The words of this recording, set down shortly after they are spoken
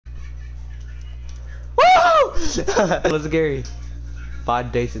What's scary?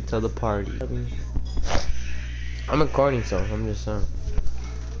 5 days until the party. I'm recording, so I'm just saying.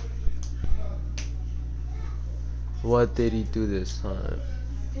 What did he do this time?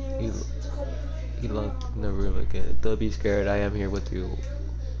 He looked never really good. Don't be scared. I am here with you.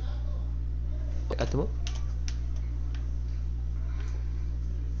 At the moment.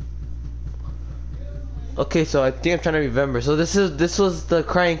 Okay, so I think I'm trying to remember. So this was the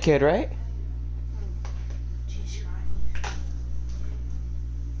crying kid, right?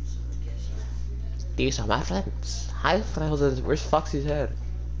 These are my friends. Hi, friends. Where's Foxy's head?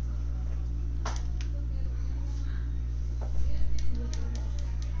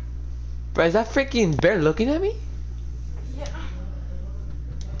 Bro, is that freaking bear looking at me? Yeah.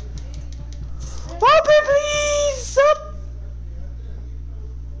 Open, please! Up!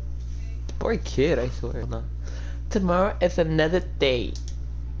 Poor kid, I swear. No. Tomorrow is another day.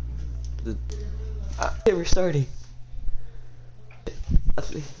 We're starting.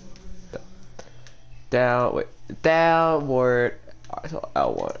 Downward.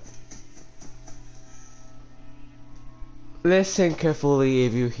 Outward. Listen carefully.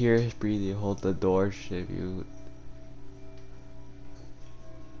 If you hear his breathing, hold the door. If you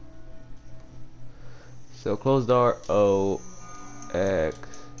so close door. O X.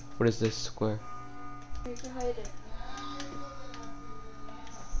 What is this square? You can hide it.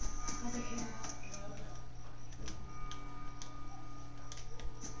 Over here.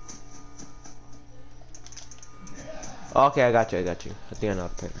 Okay, I got you. I think I know how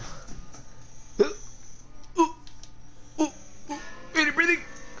to play now. Breathing.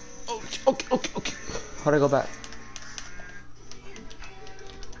 Oh, okay. How do I go back?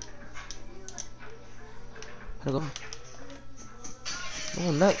 How do I go?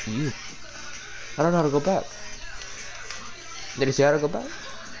 No, not you. I don't know how to go back. Did you see how to go back?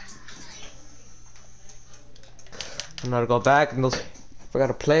 I don't know how to go back, and those I forgot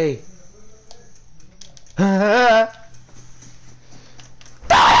to play.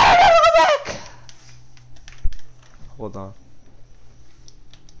 Hold on.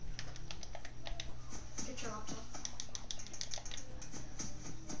 Get your laptop.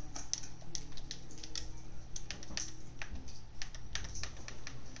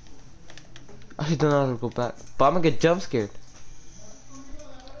 I actually don't know how to go back. But I'm gonna get jump scared.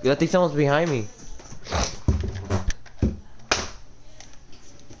 I think someone's behind me.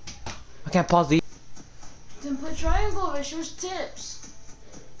 I can't pause the. Then put triangle, it shows tips.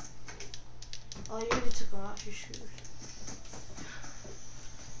 Oh, you already took off your shoes.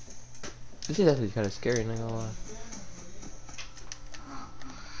 This is actually kind of scary, not gonna lie.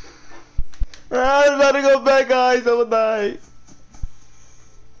 I'm about to go back, guys. I will die.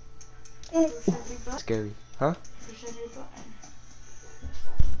 Scary, huh? Push every button.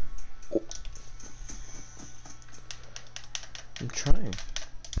 Oh. I'm trying.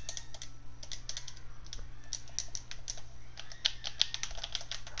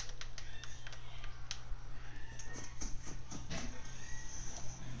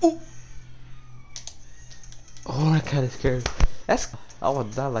 Oh, that kind of scared. That's. I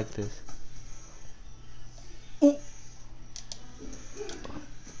would not like this. Ooh.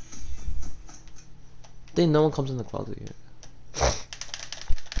 I think no one comes in the closet yet.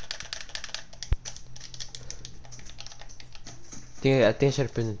 I think I should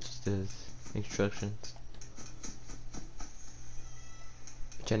have printed the instructions,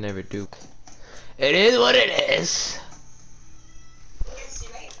 which I never do. It is what it is.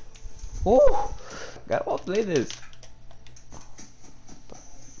 Oh, gotta all play this.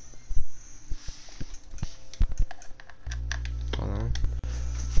 Hold on.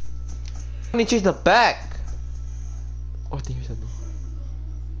 Let me change the back. Oh, I think here's something.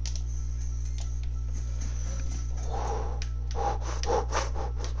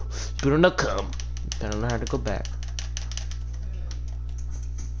 You don't know come. I don't know how to go back.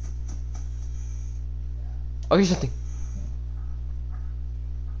 Oh, here's something.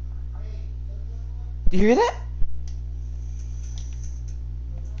 Do you hear that?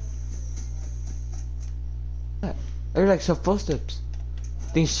 I hear like some footsteps.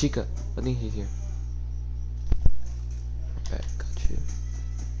 I think it's Chica. I think he's here. Okay, got you.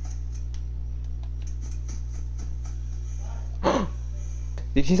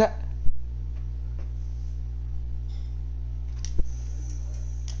 Did you see that?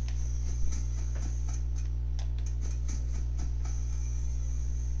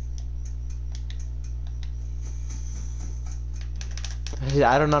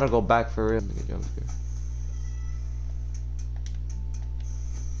 I don't know how to go back for real. Jump scare.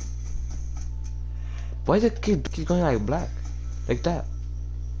 Why is it keep going like black? Like that?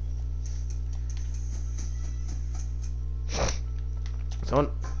 Don't.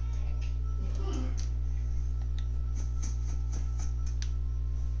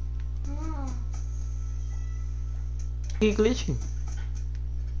 Keep glitching.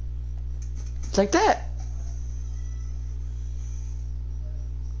 It's like that.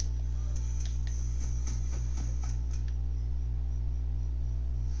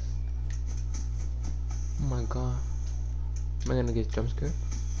 Oh my god. Am I gonna get jump scared?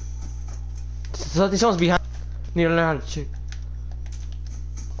 Someone's behind. Need to learn how to check.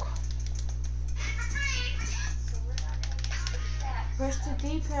 Press the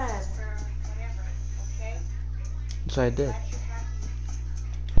D-pad. That's what I did.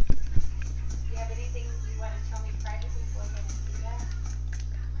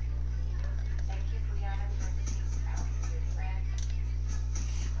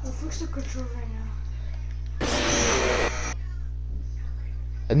 We'll fix the control right now.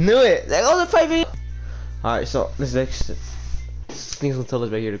 I knew it! That was a 5 Alright, so this next thing's gonna tell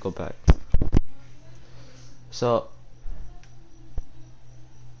us right here to go back. So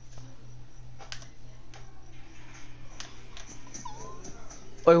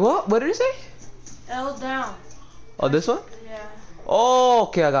wait, what? What did it say? L down. Oh, this one? Yeah. Oh,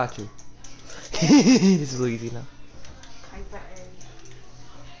 okay, I got you. This is really easy now.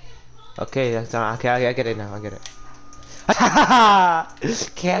 Okay, that's not, okay, I get it now, I get it.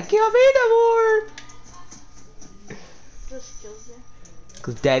 Can't kill me no more! Just kills it.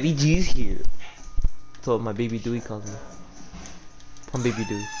 Cause Daddy G's here. That's what my baby Dewey calls me. I'm baby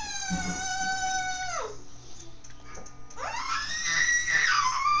Dewey.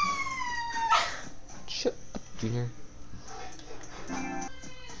 Shut up, Junior.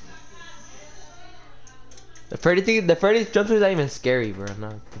 The Freddy jump scare is not even scary, bro.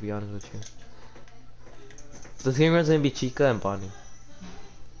 Not to be honest with you. The scary one's gonna be Chica and Bonnie.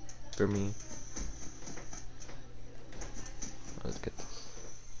 For me. Let's get this.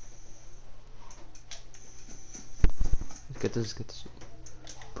 Let's get this. Let's get this.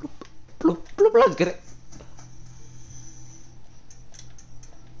 Bloop, bloop, bloop, let's get it.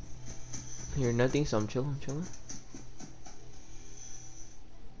 Hear nothing, so I'm chilling.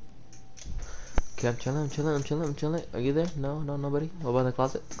 Okay, I'm chilling. Are you there? No, nobody. What about the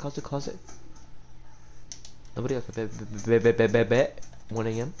closet? Closet. Nobody? Okay, bet. 1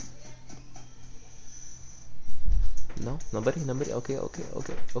 AM. No, nobody. Okay.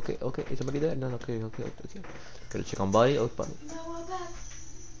 Is somebody there? No, okay. Gotta check on body. Oh, body.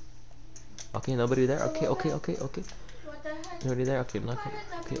 Okay, nobody there. Okay. What the heck? Nobody there. Okay, not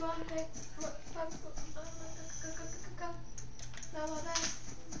okay.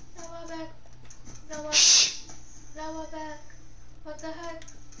 Shh. What the heck?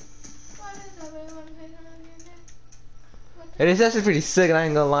 Why does everyone pick on your neck? It is actually pretty sick, and I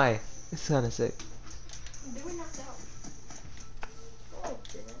ain't gonna lie. It's kinda sick. They were knocked out. Oh,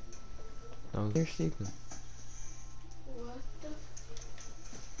 didn't. No, you're sleeping. What the?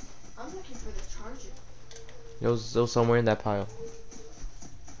 I'm looking for the charger. It was somewhere in that pile.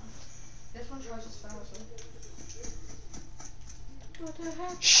 This one charges fast. What the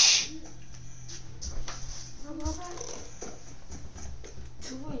heck? Shh.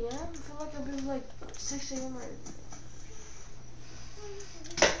 2 AM? I feel like I've been like 6 AM right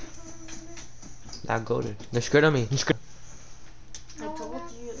now. Not golden. They're scared of me. I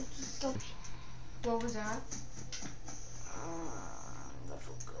told you. What was that?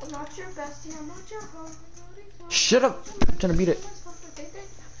 I'm not your bestie. I'm not your home. Shut up! I'm trying to beat it.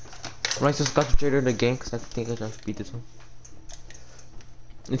 I'm like just concentrated in the game because I think I can beat this one.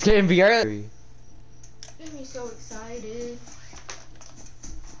 It's getting VR. Made me so excited.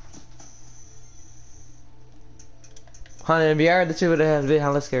 Huh, in VR, the shit would have been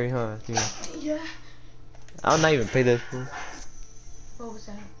hella scary, huh? Yeah. I'll not even play this. What was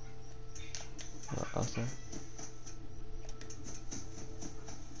that? Outside.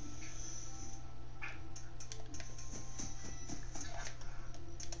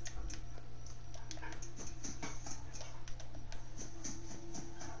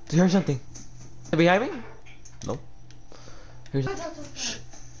 Do you hear something? Behind me? No. Here's Shh.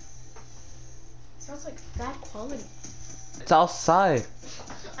 Sounds like bad quality. It's outside.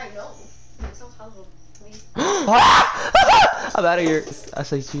 I know. It sounds horrible. I'm out of here. I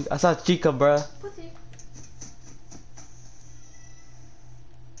saw Chica, bruh. Pussy.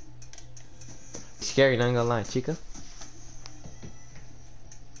 Scary, not gonna lie, Chica.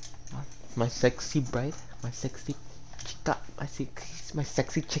 My sexy bride, my sexy chica, my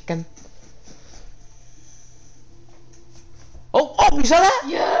sexy chicken. Oh, you saw that?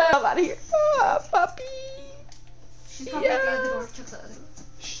 Yeah. I'm out of here. Ah, puppy. She's coming out the other door. Check the other door.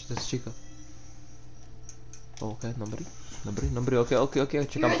 Shh, that's Chica. Oh, okay, nobody. Okay,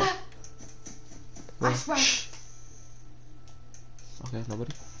 check out. I swear. Okay,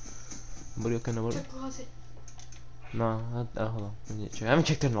 nobody. Okay, nobody. Check closet. No, hold on. I need to check. I haven't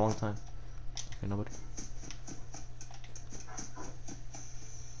checked it in a long time. Okay, nobody.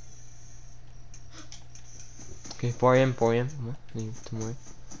 Okay, 4 a.m. Come on, need two more.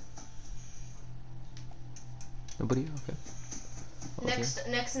 Nobody? Okay.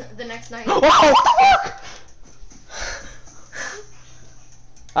 The next night. Oh, what the fuck?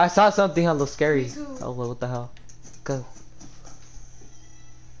 I saw something hella scary. Me too. Oh, what the hell? Go.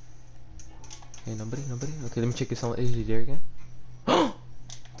 Okay, nobody. Okay, let me check if someone is he there again.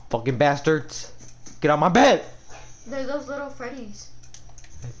 Fucking bastards! Get out my bed! They're those little Freddies.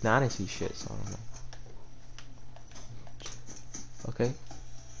 Nah, I didn't see shit, so I don't know. Okay.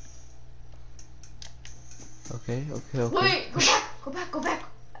 Okay. Wait, go back.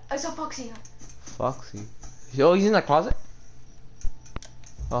 I saw Foxy. Foxy. Oh, he's in that closet?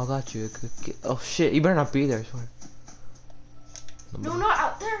 Oh, I got you. Oh shit, you better not be there, I swear. No, not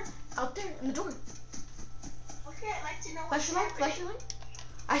out there. Out there, in the door. Okay, I'd like to know Flash your light.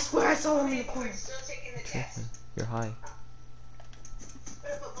 I swear I saw him in the corner. still taking the test. You're high.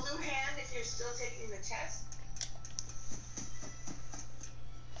 Put up a blue hand if you're still taking the test.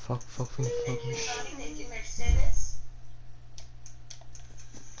 Fuck me. Taking Mercedes.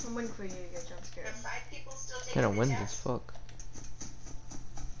 I'm waiting for you to get jump scared. There are 5 people still taking Can't the win test. this, fuck.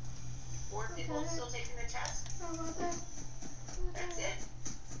 4 people still taking the test. That's it.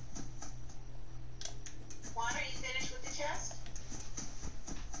 Juan, are you finished with the test?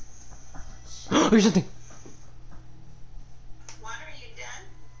 Here's something! Juan, are you done?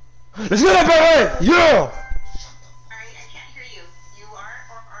 Let's get up, baby! Yeah! Alright, I can't hear you. You are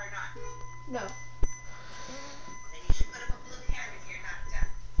or are not? No. Then you should put up a blue hand if you're not done.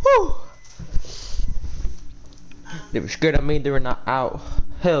 Woo! They were scared of me, they were not out.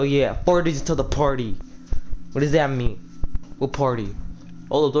 Hell yeah, 4 days until the party. What does that mean? What party?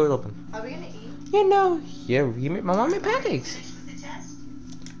 Oh, the door's open. Are we gonna eat? You know, yeah, my mom made pancakes. Finished with the test?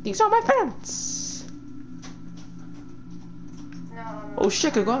 These are my pants. No. Oh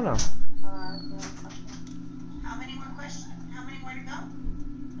shit, could go now. How many more questions? How many more to go?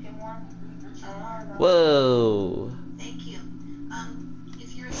 2 more. Whoa. Thank you.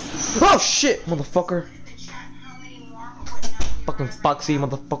 If you're Oh shit, motherfucker. in the chat, how many more or what number you Fucking are Foxy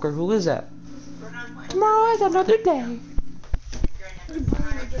motherfucker, who is that? We're on what? Tomorrow is another day. You're in number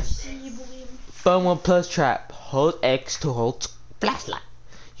 5. You believe? Phone 1 plus trap. Hold X to hold flashlight.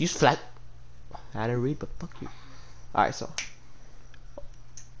 Use flat. I didn't read, but fuck you. Alright, so.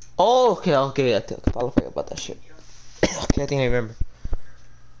 Oh, okay. I forgot about that shit. Okay, I think I remember.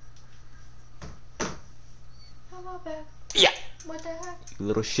 How about that? Yeah. What the heck? You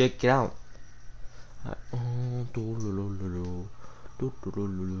little shit, get out. What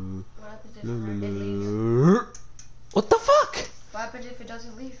happens if it leaves? What the fuck? What happens if it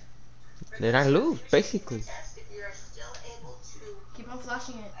doesn't leave? Then I lose, basically. Test if you're still able to Keep on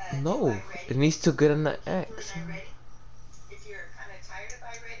flashing it. No, it needs to get on the X. If you're kind of tired of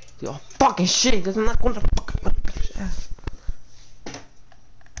iReady, Oh fucking shit, because I'm not going to fucking ass.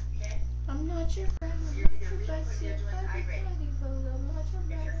 okay? I'm not your friend. I'm You're not either your leaving best or you're doing iReady. I'm not your If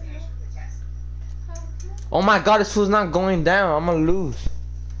you're finished with the test. Oh my god, this fool's not going down. I'm gonna lose.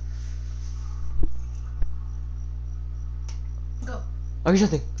 Go. Oh, here's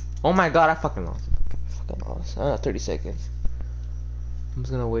something. Oh my god, I fucking lost. 30 seconds. I'm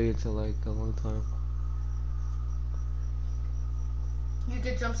just gonna wait until like a long time. You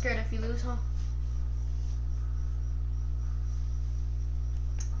get jump scared if you lose, huh?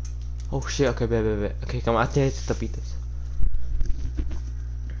 Oh shit, okay, bet. Okay, come on, I think it's tapitas.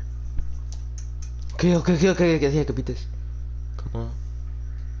 Okay, I can beat this. Come on.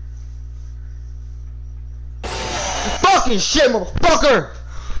 Fucking shit, motherfucker!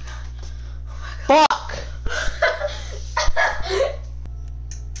 Fuck!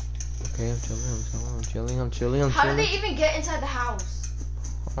 Okay, I'm chilling. How did they even get inside the house?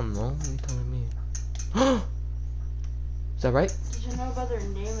 I don't know, what are you telling me? Is that right? Did you know about their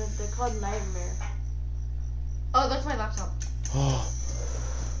name? They're called Nightmare. Oh, that's my laptop. That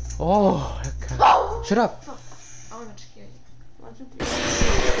guy. Oh! Shut up. Fuck. I want to scare you.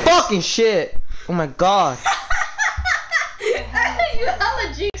 Fucking shit! Oh my god. You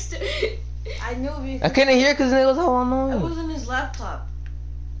hella jinxed it. I knew I couldn't hear because it was all It annoying. was in his laptop.